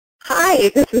Hi,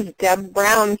 this is Deb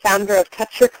Brown, founder of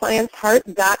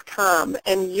TouchYourClientsHeart.com,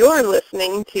 and you're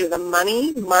listening to the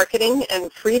Money, Marketing,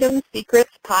 and Freedom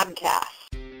Secrets podcast.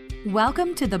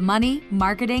 Welcome to the Money,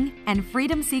 Marketing, and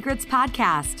Freedom Secrets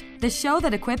podcast, the show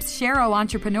that equips Shero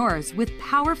entrepreneurs with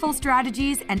powerful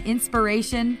strategies and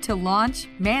inspiration to launch,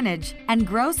 manage, and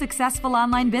grow successful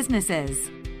online businesses.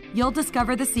 You'll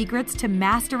discover the secrets to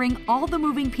mastering all the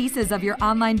moving pieces of your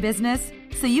online business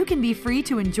so you can be free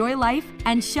to enjoy life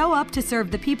and show up to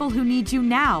serve the people who need you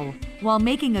now while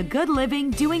making a good living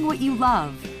doing what you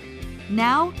love.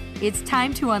 Now, it's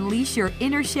time to unleash your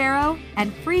inner Shero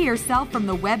and free yourself from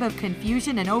the web of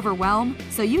confusion and overwhelm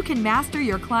so you can master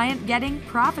your client-getting,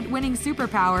 profit-winning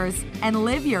superpowers and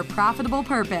live your profitable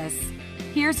purpose.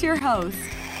 Here's your host.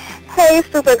 Hey,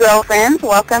 Super Girlfriends.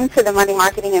 Welcome to the Money,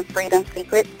 Marketing, and Freedom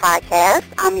Secrets podcast.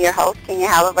 I'm your host, Kenya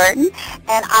Halliburton,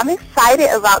 and I'm excited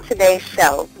about today's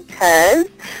show because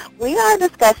we are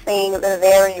discussing the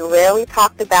very rarely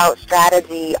talked about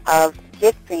strategy of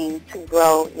gifting to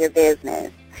grow your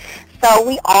business. So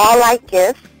we all like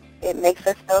gifts. It makes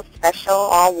us feel special,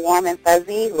 all warm and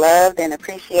fuzzy, loved and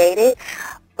appreciated.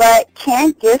 But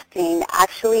can gifting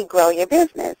actually grow your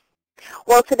business?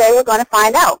 Well, today we're going to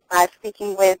find out by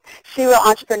speaking with serial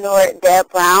entrepreneur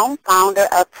Deb Brown, founder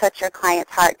of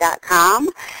TouchYourClientsHeart.com.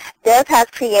 Deb has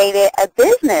created a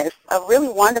business, a really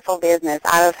wonderful business,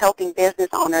 out of helping business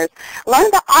owners learn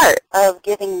the art of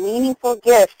giving meaningful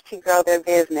gifts to grow their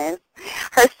business.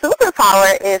 Her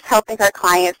superpower is helping her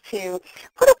clients to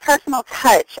put a personal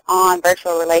touch on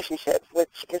virtual relationships,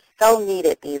 which is so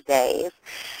needed these days.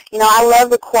 You know, I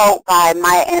love the quote by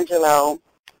Maya Angelou,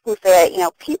 who said,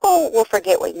 people will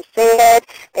forget what you said,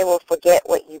 they will forget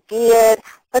what you did,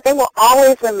 but they will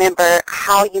always remember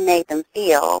how you made them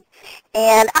feel.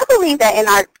 And I believe that in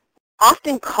our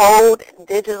often cold,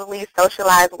 digitally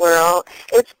socialized world,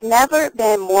 it's never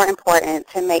been more important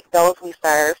to make those we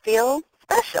serve feel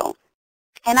special.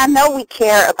 And I know we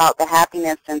care about the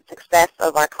happiness and success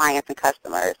of our clients and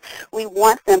customers. We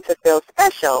want them to feel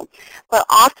special. But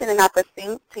often in our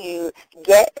pursuit to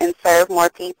get and serve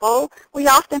more people, we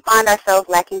often find ourselves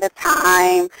lacking the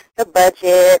time, the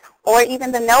budget, or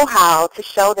even the know-how to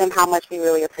show them how much we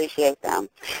really appreciate them.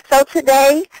 So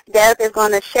today, Deb is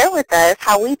going to share with us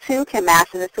how we too can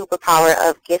master the superpower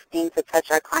of gifting to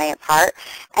touch our client's heart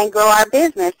and grow our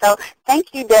business. So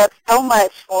thank you, Deb, so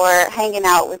much for hanging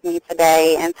out with me today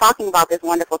and talking about this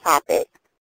wonderful topic.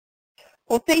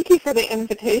 Well, thank you for the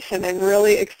invitation. I'm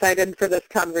really excited for this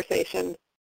conversation.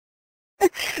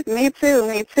 Me too,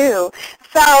 me too.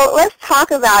 So let's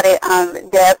talk about it,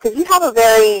 Deb, because you have a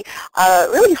very,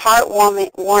 really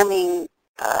heartwarming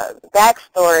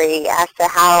backstory as to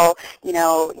how,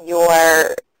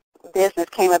 your business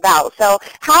came about. So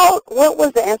what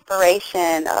was the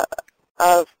inspiration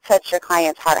of Touch Your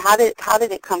Client's Heart? How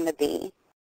did it come to be?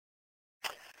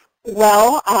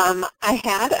 Well, I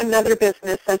had another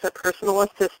business as a personal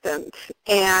assistant,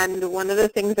 and one of the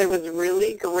things I was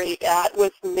really great at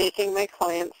was making my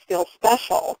clients feel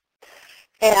special.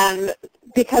 And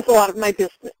because a lot of my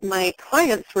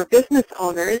clients were business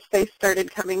owners, they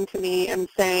started coming to me and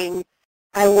saying,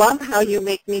 I love how you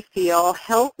make me feel.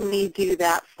 Help me do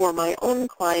that for my own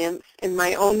clients in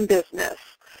my own business.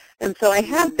 And so I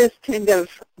had this kind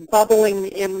of bubbling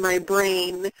in my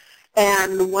brain.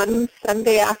 And one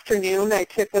Sunday afternoon, I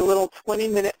took a little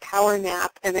 20-minute power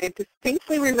nap, and I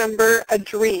distinctly remember a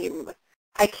dream.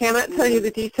 I cannot tell you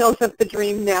the details of the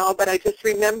dream now, but I just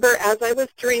remember as I was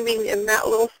dreaming in that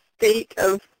little state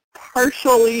of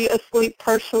partially asleep,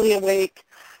 partially awake,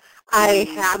 I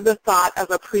had the thought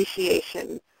of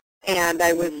appreciation. And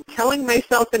I was telling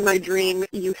myself in my dream,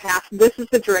 this is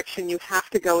the direction you have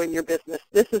to go in your business.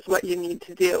 This is what you need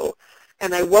to do.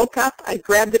 And I woke up, I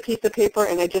grabbed a piece of paper,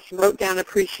 and I just wrote down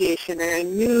appreciation. And I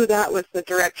knew that was the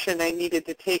direction I needed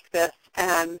to take this.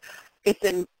 And it's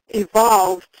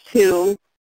evolved to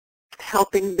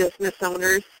helping business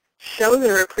owners show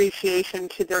their appreciation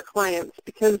to their clients.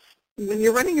 Because when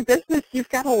you're running a business, you've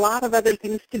got a lot of other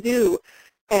things to do.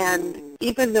 And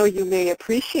even though you may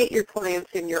appreciate your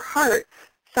clients in your heart,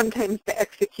 sometimes the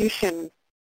execution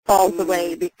falls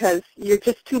away because you're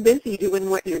just too busy doing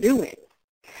what you're doing.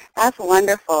 That's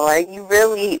wonderful. You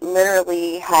really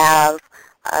literally have,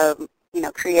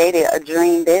 created a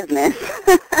dream business.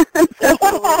 So,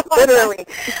 literally.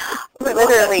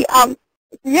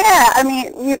 Yeah, I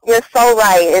mean, you're so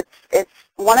right. It's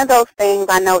one of those things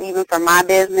I know even for my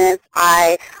business,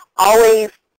 I always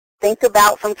think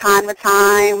about from time to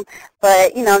time,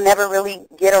 but, never really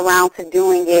get around to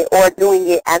doing it or doing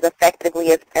it as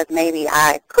effectively as maybe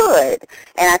I could.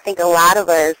 And I think a lot of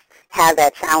us have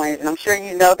that challenge, and I'm sure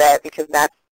you know that because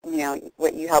that's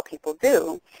what you help people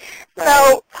do. Right.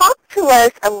 So talk to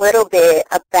us a little bit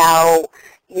about,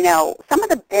 some of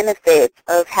the benefits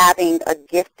of having a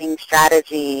gifting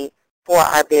strategy for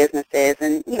our businesses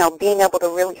and, being able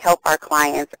to really help our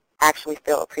clients actually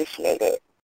feel appreciated.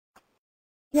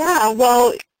 Yeah,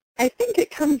 well, I think it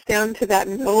comes down to that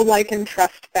know, like, and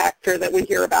trust factor that we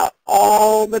hear about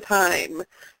all the time,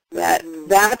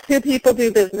 that's who people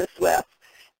do business with.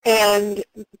 And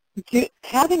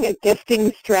having a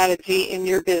gifting strategy in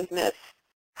your business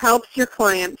helps your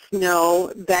clients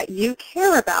know that you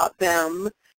care about them,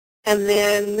 and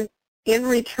then in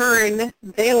return,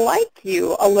 they like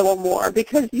you a little more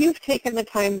because you've taken the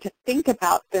time to think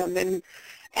about them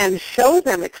and show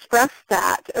them, express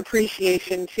that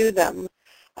appreciation to them.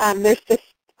 There's just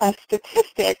a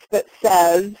statistic that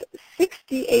says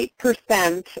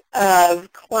 68%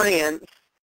 of clients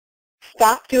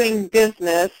stop doing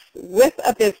business with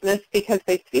a business because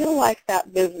they feel like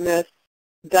that business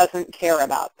doesn't care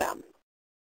about them.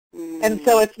 And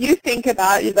so if you think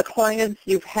about the clients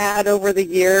you've had over the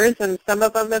years, and some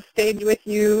of them have stayed with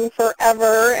you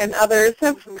forever and others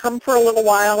have come for a little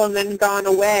while and then gone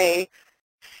away,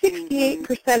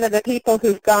 68% of the people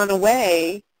who've gone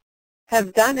away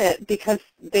have done it because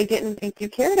they didn't think you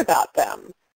cared about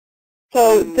them.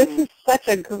 So this is such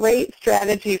a great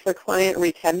strategy for client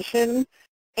retention.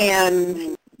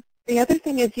 And the other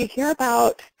thing is you hear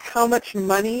about how much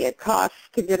money it costs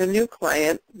to get a new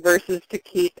client versus to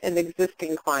keep an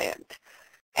existing client.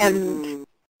 And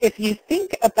if you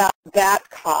think about that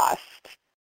cost,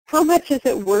 how much is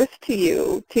it worth to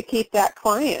you to keep that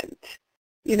client?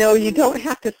 You don't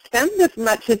have to spend as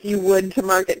much as you would to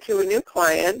market to a new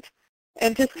client,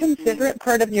 and just consider it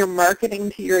part of your marketing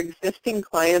to your existing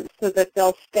clients so that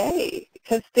they'll stay,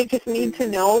 because they just need to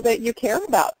know that you care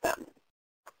about them.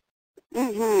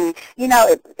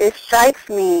 It strikes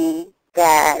me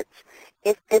that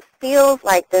it feels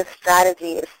like this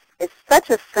strategy is such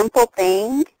a simple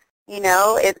thing, and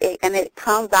it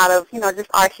comes out of, just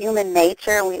our human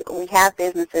nature. We have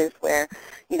businesses where,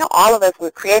 all of us,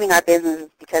 we're creating our businesses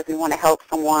because we want to help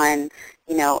someone,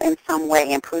 in some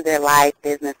way improve their life,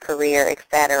 business, career,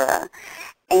 etc.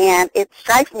 And it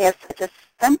strikes me as such a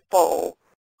simple,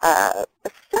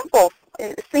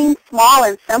 it seems small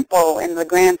and simple in the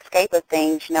grand scape of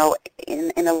things,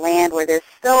 in a land where there's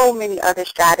so many other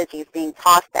strategies being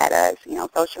tossed at us,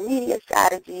 social media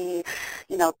strategy,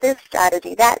 this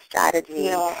strategy, that strategy.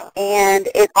 Yeah. And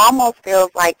it almost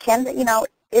feels like, is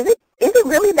it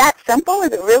really that simple?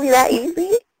 Is it really that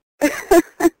easy?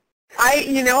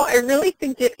 I really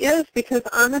think it is, because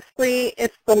honestly,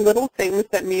 it's the little things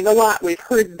that mean a lot. We've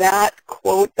heard that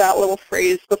quote, that little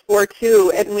phrase before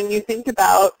too. And when you think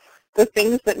about the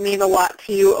things that mean a lot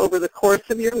to you over the course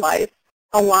of your life,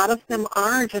 a lot of them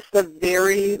are just the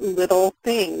very little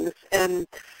things. And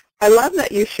I love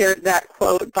that you shared that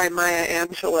quote by Maya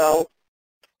Angelou.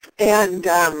 And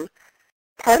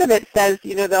part of it says,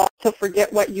 they'll also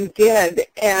forget what you did.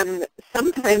 And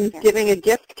sometimes giving a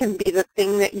gift can be the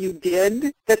thing that you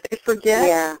did that they forget.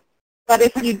 Yeah. But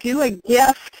if you do a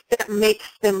gift that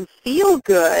makes them feel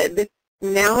good,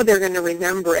 now they're going to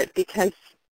remember it because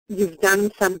you've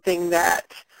done something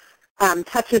that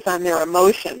touches on their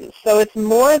emotions. So it's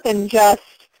more than just,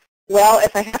 well,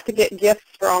 if I have to get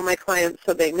gifts for all my clients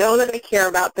so they know that I care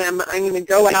about them, I'm going to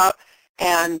go out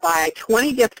and buy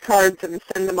 20 gift cards and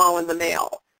send them all in the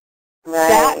mail.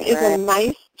 That is a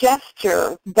nice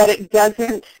gesture, but it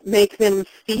doesn't make them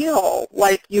feel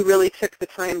like you really took the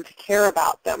time to care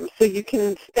about them. So you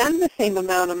can spend the same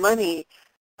amount of money,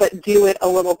 but do it a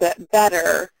little bit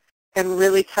better and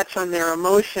really touch on their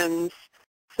emotions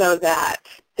so that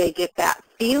they get that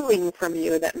feeling from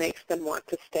you that makes them want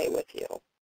to stay with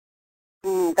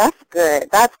you. That's good.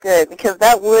 That's good, because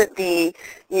that would be,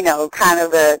 kind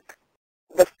of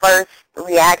the first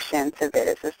reaction to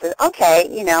this is to, okay,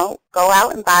 go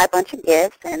out and buy a bunch of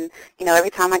gifts, and, every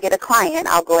time I get a client,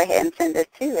 I'll go ahead and send this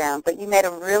to them. But you made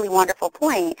a really wonderful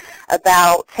point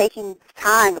about taking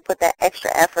time to put that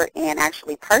extra effort in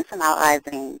actually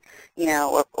personalizing,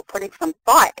 or putting some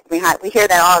thought behind. We hear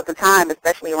that all the time,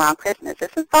 especially around Christmas.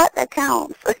 It's a thought that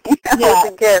counts. Yeah. It's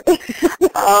a gift.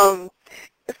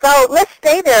 So let's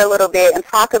stay there a little bit and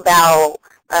talk about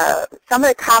some of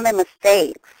the common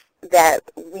mistakes that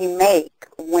we make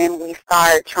when we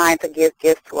start trying to give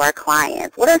gifts to our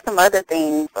clients. What are some other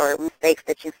things or mistakes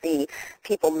that you see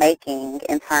people making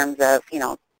in terms of,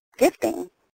 gifting?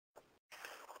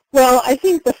 Well, I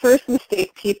think the first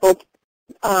mistake people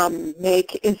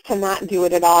make is to not do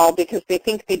it at all because they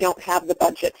think they don't have the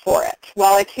budget for it.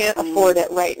 Well, I can't afford it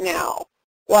right now.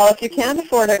 Well, if you can't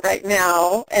afford it right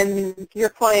now and your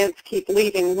clients keep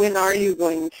leaving, when are you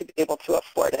going to be able to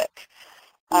afford it?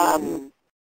 And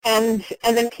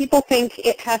then people think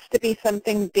it has to be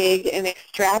something big and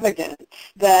extravagant,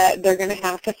 that they're going to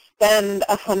have to spend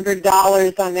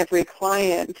 $100 on every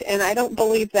client. And I don't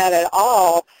believe that at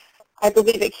all. I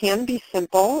believe it can be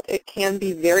simple. It can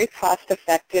be very cost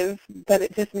effective, but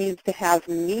it just needs to have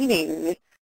meaning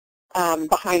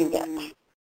behind it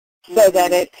so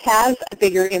that it has a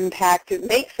bigger impact. It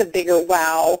makes a bigger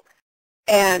wow.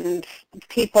 And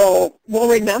people will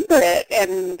remember it,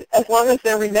 and as long as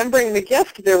they're remembering the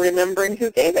gift, they're remembering who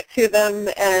gave it to them,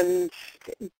 and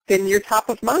then you're top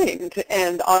of mind,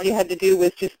 and all you had to do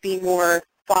was just be more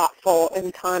thoughtful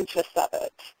and conscious of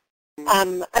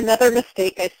it. Another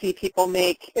mistake I see people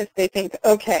make is they think,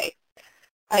 okay,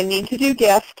 I need to do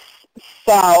gifts,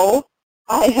 so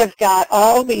I have got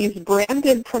all these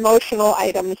branded promotional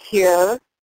items here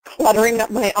cluttering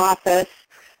up my office.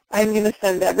 I'm going to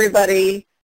send everybody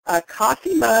a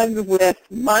coffee mug with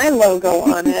my logo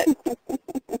on it,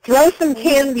 throw some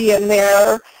candy in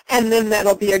there, and then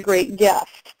that'll be a great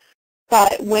gift.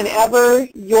 But whenever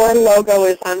your logo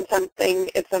is on something,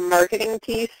 it's a marketing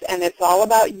piece, and it's all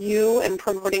about you and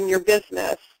promoting your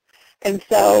business. And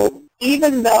so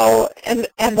even though, and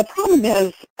the problem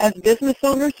is, as business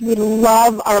owners, we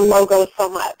love our logo so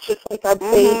much. It's like our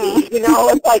baby, you know.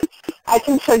 It's like I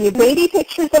can show you baby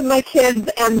pictures of my kids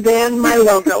and then my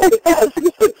logo because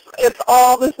it's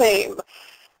all the same.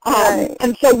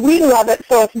 And so we love it.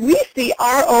 So if we see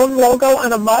our own logo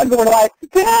on a mug, we're like,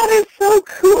 that is so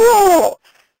cool.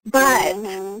 But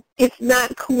it's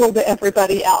not cool to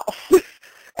everybody else.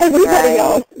 Everybody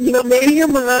else, you know, maybe your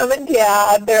mom and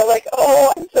dad, they're like,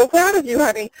 oh, I'm so proud of you,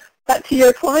 honey. But to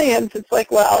your clients, it's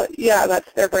like, well, yeah,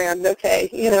 that's their brand. Okay,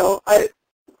 you know,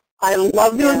 I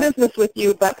love doing business with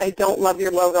you, but I don't love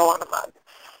your logo on a mug.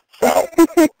 So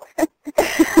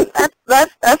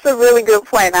that's a really good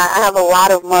point. I have a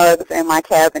lot of mugs in my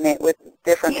cabinet with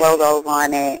different logos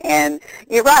on it, and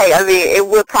you're right. I mean, it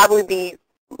would probably be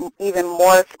even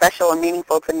more special and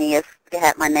meaningful to me if it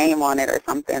had my name on it or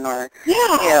something, or you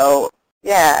know,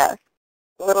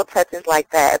 little touches like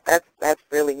that. That's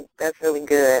really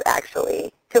good,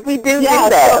 actually. Because we do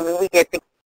that. I mean, we get the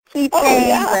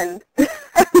keychains and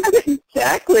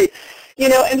exactly. You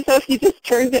know, and so if you just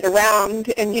turned it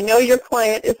around and you know your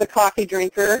client is a coffee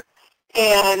drinker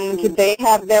and they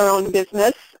have their own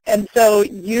business, and so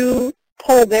you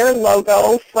pull their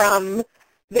logo from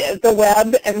the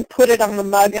web and put it on the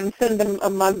mug and send them a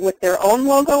mug with their own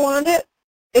logo on it,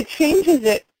 it changes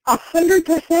it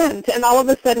 100%. And all of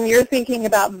a sudden you're thinking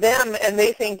about them and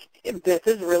they think, this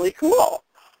is really cool.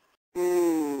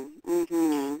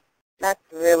 That's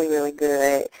really, really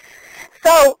good.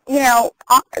 So, you know,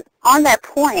 on that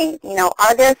point, you know,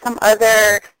 are there some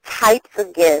other types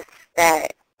of gifts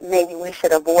that maybe we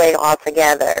should avoid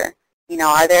altogether? You know,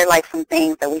 are there like some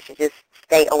things that we should just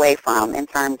stay away from in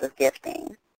terms of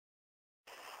gifting?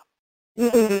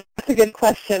 That's a good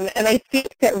question, and I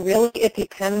think that really it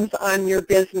depends on your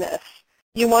business.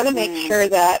 You want to make sure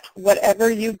that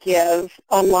whatever you give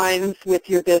aligns with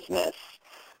your business.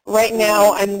 Right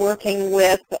now I'm working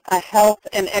with a health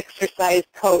and exercise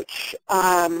coach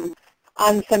on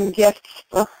some gifts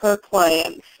for her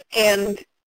clients, and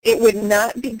it would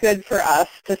not be good for us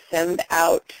to send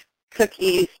out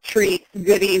cookies, treats,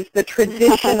 goodies, the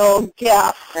traditional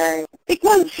gifts,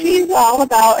 because she's all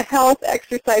about health,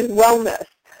 exercise, wellness.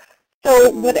 So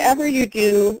whatever you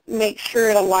do, make sure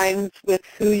it aligns with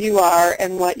who you are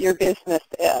and what your business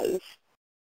is.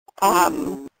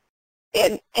 And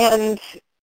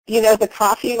you know, the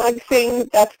coffee mug thing,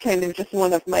 that's kind of just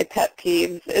one of my pet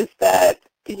peeves, is that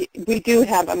we do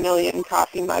have a million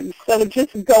coffee mugs. So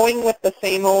just going with the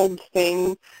same old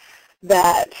thing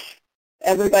that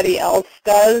everybody else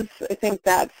does, I think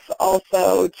that's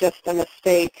also just a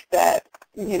mistake that,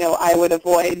 you know, I would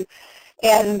avoid.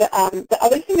 And the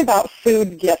other thing about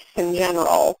food gifts in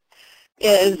general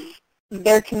is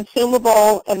they're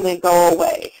consumable and they go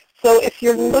away. So if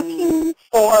you're looking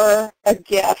for a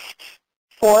gift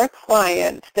for a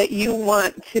client that you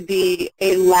want to be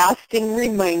a lasting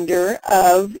reminder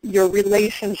of your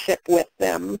relationship with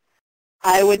them,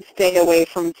 I would stay away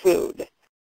from food.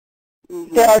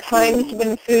 There are times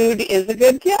when food is a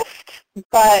good gift,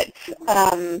 but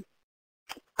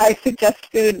I suggest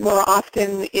food more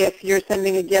often if you're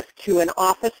sending a gift to an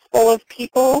office full of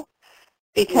people,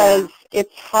 because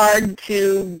it's hard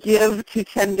to give to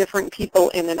 10 different people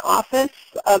in an office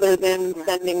other than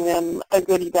sending them a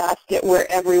goodie basket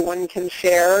where everyone can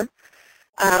share.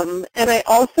 And I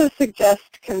also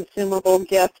suggest consumable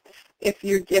gifts if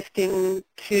you're gifting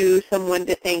to someone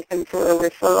to thank them for a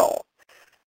referral,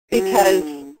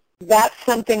 because that's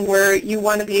something where you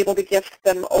want to be able to gift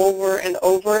them over and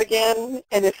over again.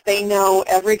 And if they know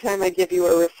every time I give you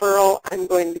a referral, I'm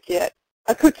going to get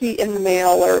a cookie in the mail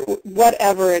or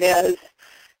whatever it is,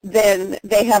 then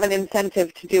they have an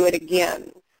incentive to do it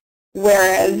again.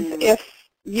 Whereas if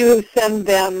you send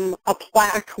them a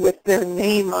plaque with their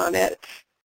name on it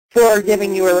for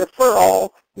giving you a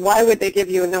referral, why would they give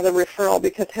you another referral?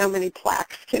 Because how many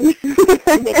plaques can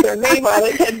with their name on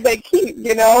it can they keep,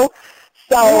 you know?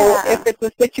 So if it's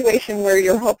a situation where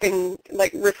you're hoping,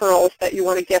 like referrals that you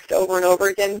want to gift over and over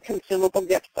again, consumable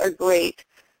gifts are great.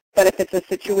 But if it's a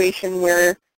situation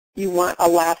where you want a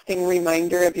lasting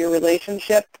reminder of your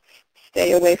relationship,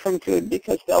 stay away from food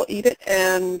because they'll eat it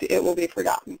and it will be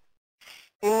forgotten.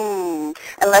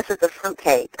 Unless it's a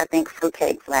fruitcake. I think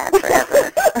fruitcakes last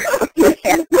forever.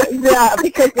 Yeah,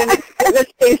 because then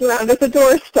it stays around as a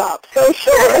doorstop. So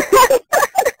sure.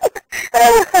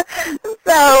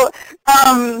 So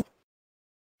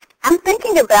I'm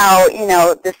thinking about, you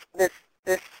know, this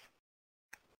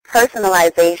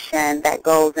personalization that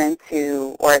goes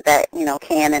into, or that, you know,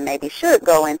 can and maybe should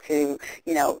go into,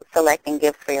 you know, selecting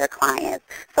gifts for your clients.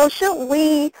 So should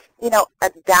we, you know,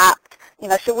 adopt, you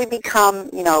know, should we become,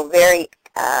 you know, very,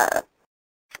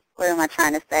 what am I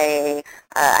trying to say,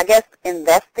 I guess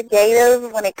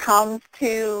investigative when it comes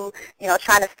to, you know,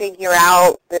 trying to figure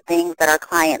out the things that our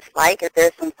clients like? If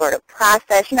there's some sort of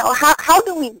process, you know, how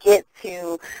do we get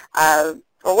to,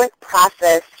 or what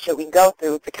process should we go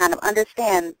through to kind of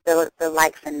understand the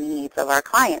likes and needs of our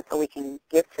clients so we can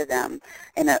give to them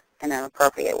in an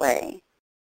appropriate way?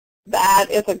 That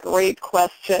is a great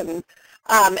question.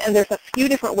 And there's a few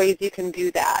different ways you can do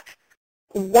that.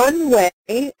 One way,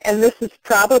 and this is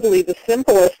probably the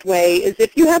simplest way, is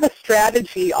if you have a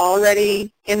strategy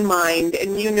already in mind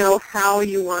and you know how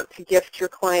you want to gift your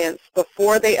clients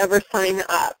before they ever sign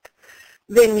up,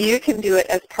 then you can do it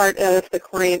as part of the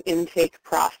client intake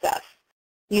process.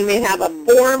 You may have a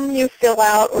form you fill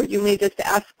out, or you may just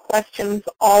ask questions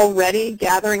already,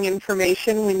 gathering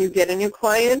information when you get a new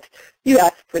client. You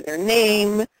ask for their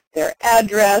name, their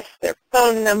address, their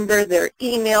phone number, their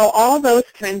email, all those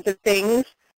kinds of things.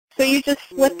 So you just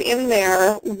slip in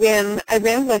there. When I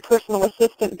ran my personal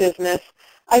assistant business,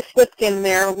 I slipped in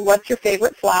there, what's your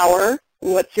favorite flower?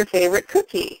 What's your favorite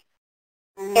cookie?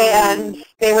 And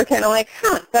they were kind of like,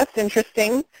 that's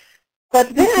interesting.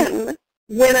 But then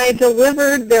when I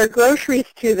delivered their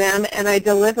groceries to them and I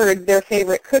delivered their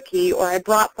favorite cookie, or I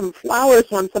brought them flowers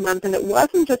once a month, and it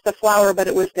wasn't just a flower, but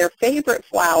it was their favorite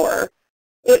flower,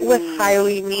 it was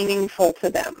highly meaningful to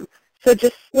them. So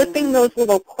just slipping those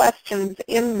little questions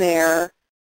in there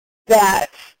that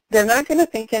they're not going to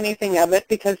think anything of it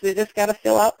because they just got to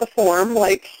fill out the form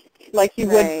like you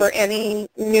would for any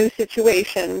new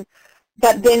situation.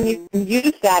 But then you can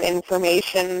use that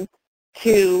information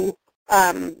to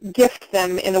gift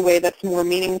them in a way that's more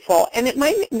meaningful. And it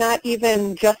might not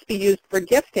even just be used for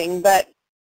gifting, but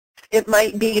it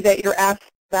might be that you're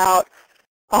asked about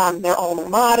their alma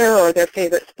mater or their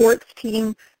favorite sports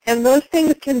team, and those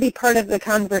things can be part of the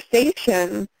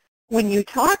conversation when you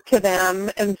talk to them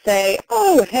and say,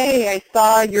 oh, hey, I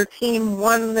saw your team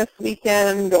won this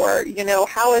weekend, or, you know,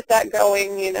 how is that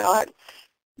going, you know,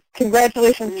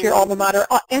 congratulations to your alma mater.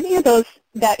 Any of those,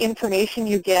 that information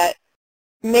you get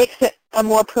makes it a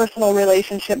more personal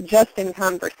relationship just in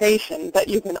conversation, but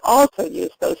you can also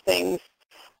use those things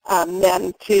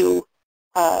then to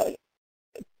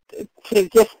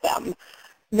gift them.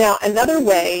 Now, another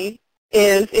way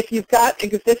is if you've got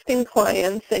existing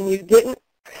clients and you didn't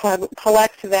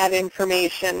collect that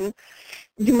information,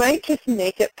 you might just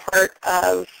make it part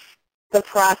of the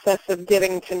process of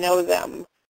getting to know them.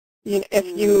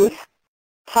 If you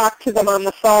talk to them on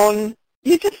the phone,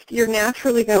 you're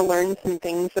naturally going to learn some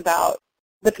things about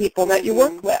the people that you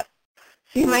work with.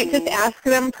 So you might just ask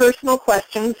them personal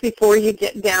questions before you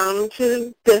get down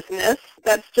to business.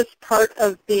 That's just part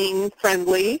of being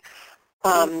friendly.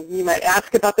 You might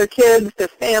ask about their kids, their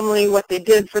family, what they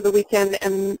did for the weekend,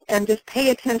 and just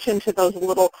pay attention to those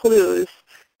little clues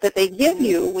that they give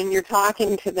you when you're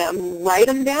talking to them. Write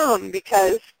them down,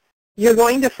 because you're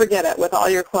going to forget it with all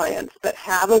your clients, but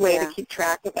have a way to keep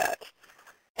track of it.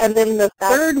 And then the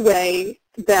third way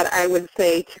that I would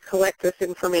say to collect this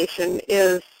information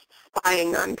is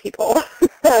spying on people.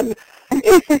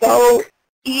 It's so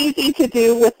easy to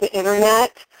do with the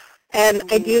internet, and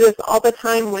I do this all the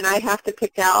time when I have to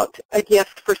pick out a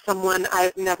gift for someone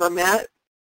I've never met.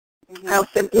 I'll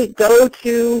simply go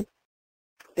to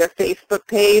their Facebook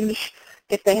page.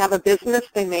 If they have a business,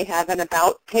 they may have an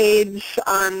about page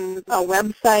on a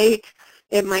website.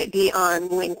 It might be on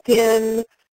LinkedIn,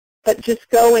 but just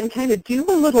go and kind of do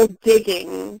a little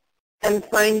digging and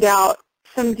find out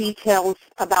some details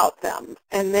about them.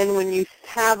 And then when you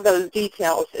have those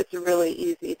details, it's really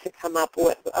easy to come up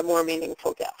with a more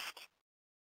meaningful gift.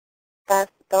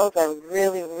 Those are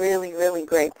really, really, really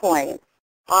great points.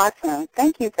 Awesome.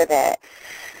 Thank you for that.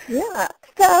 Yeah.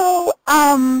 So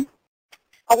I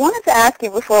wanted to ask you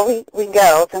before we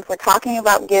go, since we're talking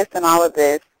about gifts and all of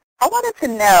this, I wanted to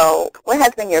know what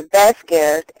has been your best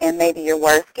gift and maybe your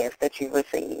worst gift that you've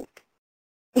received.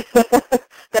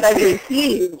 That I've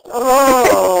received.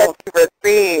 Oh. That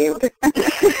you've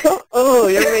received. Oh,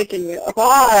 you're making it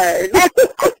hard.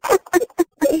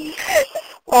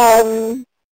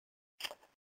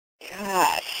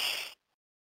 Gosh.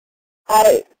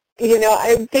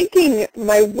 I'm thinking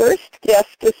my worst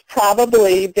gift has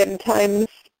probably been times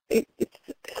it's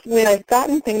when I've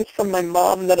gotten things from my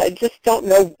mom that I just don't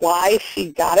know why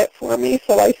she got it for me,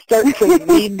 so I start to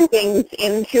read things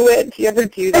into it. Do you ever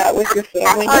do that with your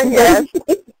family members?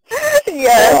 Yes.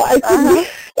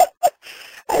 Yes. So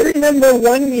I remember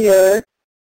one year,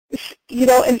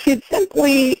 and she'd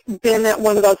simply been at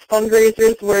one of those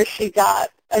fundraisers where she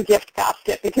got a gift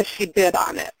basket because she bid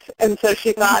on it. And so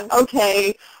she thought,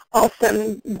 okay,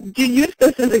 use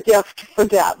this as a gift for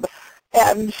Deb.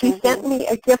 And she sent me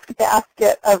a gift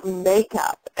basket of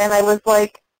makeup. And I was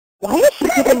like, why is she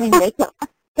giving me makeup?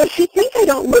 Does she think I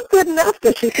don't look good enough?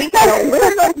 Does she think I don't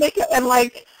wear enough makeup? And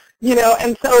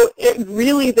and so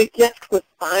the gift was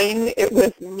fine. It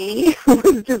was me who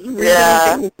was just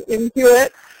reading things into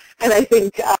it. And I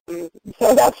think,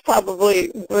 so that's probably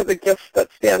one of the gifts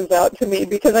that stands out to me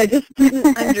because I just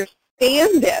didn't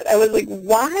understand it. I was like,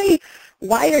 why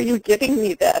are you giving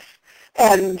me this?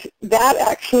 And that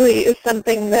actually is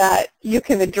something that you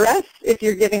can address if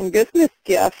you're giving business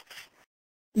gifts.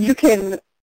 You can,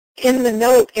 in the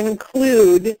note,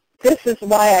 include, this is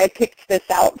why I picked this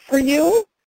out for you.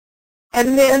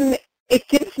 And then it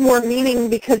gives more meaning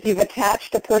because you've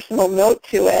attached a personal note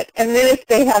to it. And then if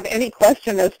they have any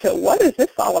question as to what is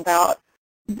this all about,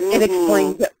 it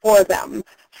explains it for them.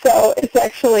 So it's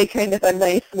actually kind of a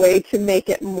nice way to make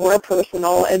it more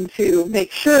personal and to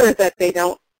make sure that they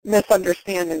don't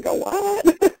misunderstand and go, what?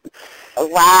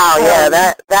 Wow, yeah,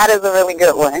 that is a really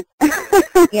good one.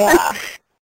 Yeah.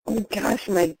 Oh, gosh,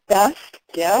 my best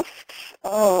gift?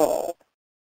 Oh,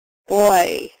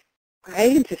 boy.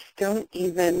 I just don't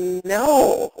even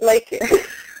know. That's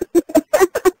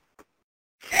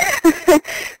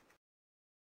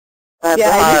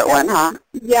a hard one, huh?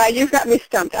 Yeah, you've got me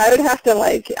stumped. I would have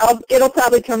to, it'll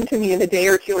probably come to me in a day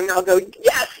or two, and I'll go,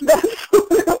 yes, that's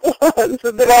what it was.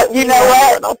 Well, you know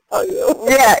what? I'll tell you.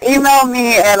 Yeah, email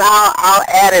me, and I'll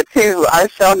add it to our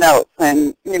show notes.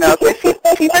 And, so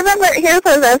she remember, here's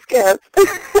her best gift.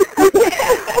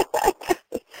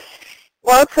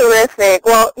 Well, terrific.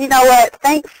 Well, you know what?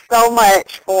 Thanks so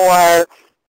much for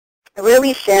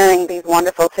really sharing these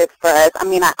wonderful tips for us. I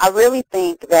mean, I really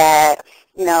think that,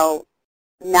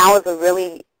 now is a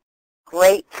really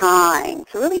great time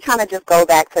to really kind of just go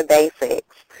back to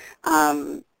basics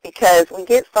because we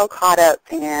get so caught up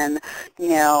in,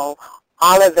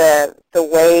 all of the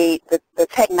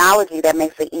technology that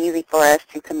makes it easy for us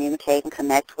to communicate and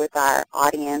connect with our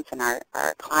audience and our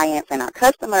clients and our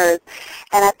customers.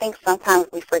 And I think sometimes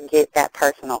we forget that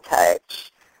personal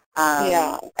touch.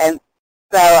 And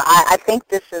so I think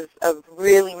this is a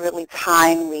really, really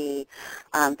timely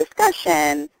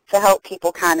discussion to help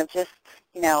people kind of just,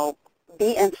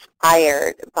 be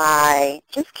inspired by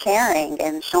just caring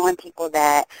and showing people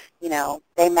that,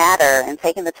 they matter and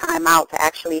taking the time out to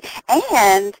actually,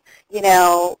 and,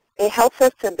 it helps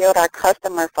us to build our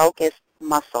customer-focused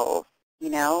muscles,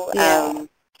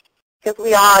 because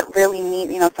we all really need,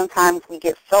 sometimes we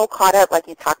get so caught up, like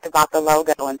you talked about the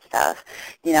logo and stuff.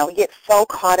 We get so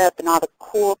caught up in all the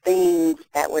cool things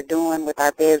that we're doing with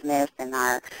our business and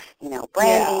our,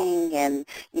 branding and,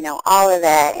 all of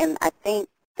that. And I think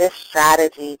this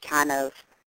strategy kind of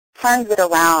turns it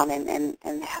around and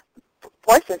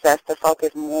forces us to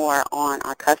focus more on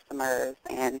our customers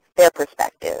and their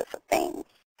perspective of things.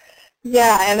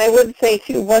 Yeah, and I would say,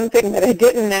 too, one thing that I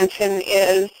didn't mention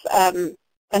is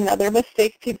another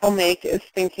mistake people make is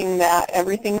thinking that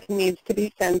everything needs to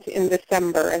be sent in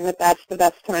December and that that's the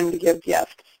best time to give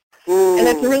gifts. And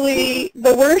it's really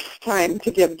the worst time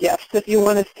to give gifts if you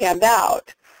want to stand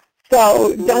out.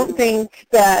 So don't think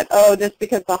that, just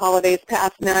because the holidays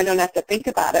passed, now I don't have to think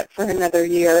about it for another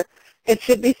year. It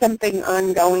should be something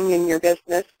ongoing in your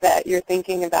business that you're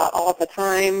thinking about all the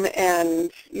time, and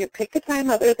you pick a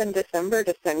time other than December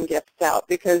to send gifts out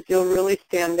because you'll really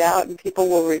stand out and people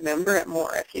will remember it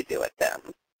more if you do it then.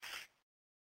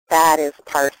 That is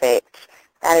perfect.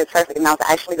 That is perfect. And I was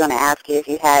actually going to ask you if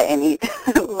you had any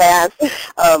last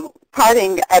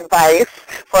parting advice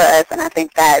for us, and I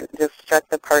think that just struck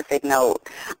the perfect note.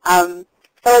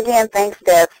 So again, thanks,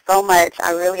 Deb, so much.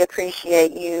 I really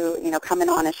appreciate you, coming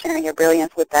on and sharing your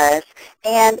brilliance with us.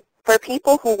 And for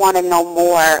people who want to know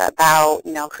more about,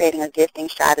 creating a gifting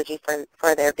strategy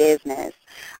for their business,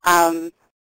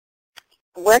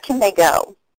 where can they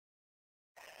go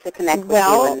to connect with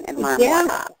you and learn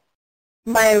more?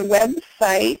 My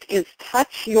website is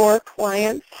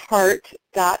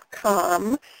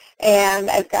touchyourclientsheart.com, and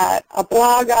I've got a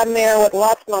blog on there with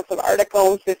lots and lots of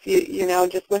articles if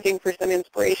just looking for some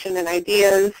inspiration and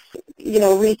ideas,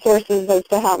 resources as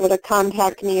to how to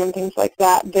contact me and things like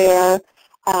that there.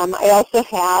 I also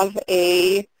have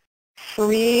a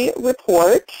free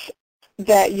report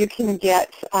that you can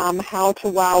get, how to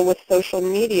wow with social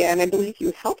media, and I believe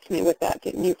you helped me with that,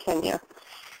 didn't you, Kenya?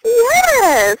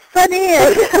 Yes, I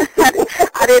did.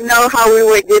 I didn't know how we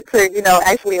would get to,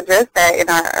 actually address that in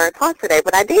our talk today,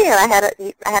 but I did. I had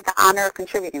the honor of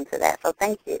contributing to that, so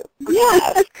thank you.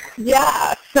 Yes,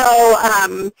 yeah. So,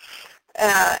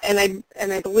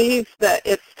 and I believe that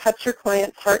it's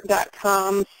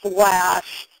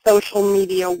touchyourclientsheart.com/social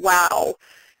media wow,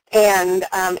 and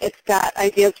it's got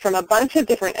ideas from a bunch of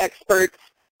different experts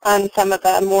on some of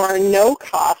the more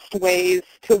no-cost ways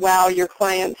to wow your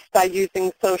clients by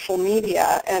using social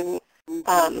media. And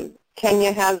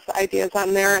Kenya has ideas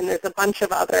on there, and there's a bunch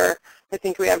of other, I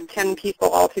think we have 10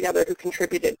 people altogether who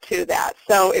contributed to that.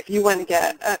 So if you want to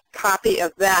get a copy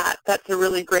of that, that's a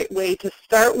really great way to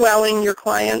start wowing your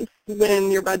clients when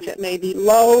your budget may be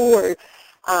low, or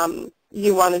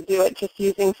you want to do it just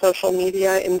using social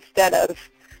media instead of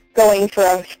going for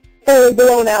a full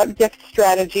blown-out gift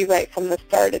strategy right from the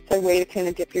start. It's a way to kind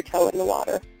of dip your toe in the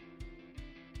water.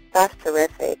 That's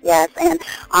terrific, yes. And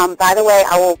by the way,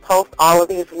 I will post all of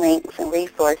these links and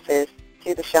resources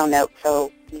to the show notes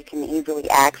so you can easily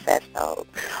access those.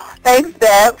 Thanks,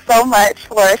 Deb, so much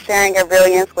for sharing your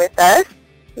brilliance with us.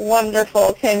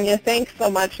 Wonderful, Kenya. Thanks so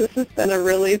much. This has been a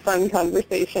really fun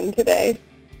conversation today.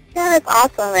 Yeah, it's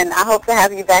awesome, and I hope to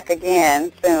have you back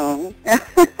again soon. I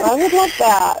would love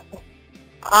that.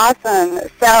 Awesome.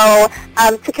 So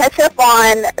to catch up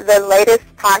on the latest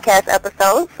podcast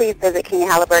episodes, please visit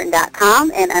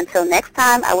KenyaHalliburton.com. And until next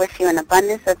time, I wish you an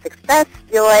abundance of success,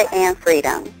 joy, and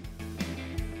freedom.